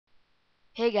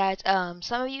Hey guys,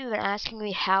 some of you have been asking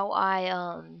me how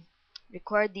I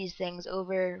record these things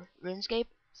over RuneScape,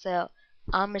 so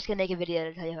I'm just gonna make a video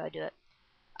to tell you how I do it.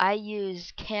 I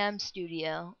use Cam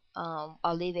Studio. I'll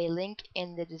leave a link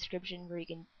in the description where you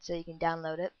can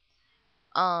download it.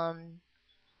 Um,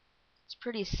 it's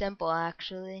pretty simple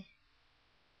actually.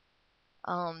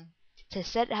 Um, to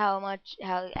set how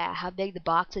big the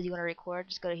box is you want to record,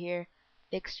 just go to here,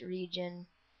 fixed region.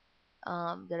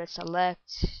 Go to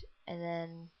select, and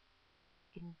then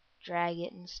you can drag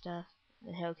it and stuff,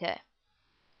 and hit OK.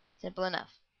 Simple enough.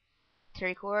 To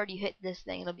record, you hit this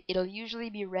thing. It'll usually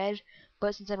be red,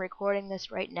 but since I'm recording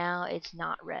this right now, it's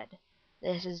not red.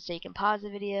 This is so you can pause the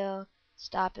video,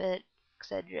 stop it,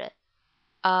 etc.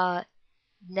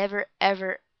 Never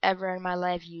ever in my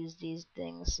life use these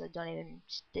things, so you don't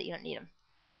need them.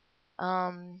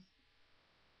 You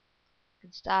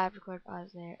can stop, record,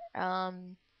 pause there.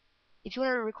 If you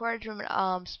want to record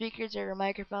from speakers or a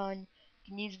microphone, you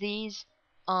can use these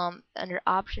under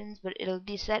options, but it'll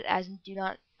be set as do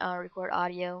not record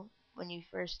audio when you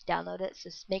first download it.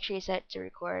 So make sure you set it to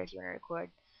record if you want to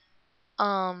record.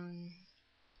 Um,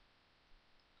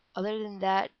 Other than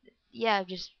that, yeah,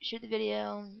 just shoot the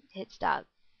video, hit stop.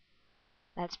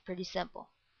 That's pretty simple.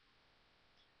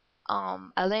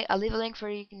 I'll leave a link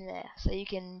for you so you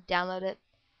can download it.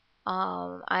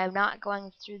 I am not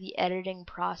going through the editing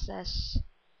process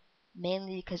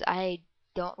mainly because I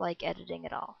don't like editing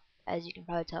at all, as you can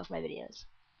probably tell from my videos.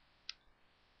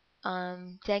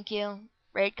 Thank you.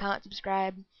 Rate, comment,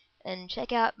 subscribe, and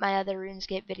check out my other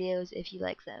RuneScape videos if you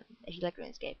like them. If you like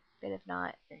RuneScape, but if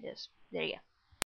not, then just there you go.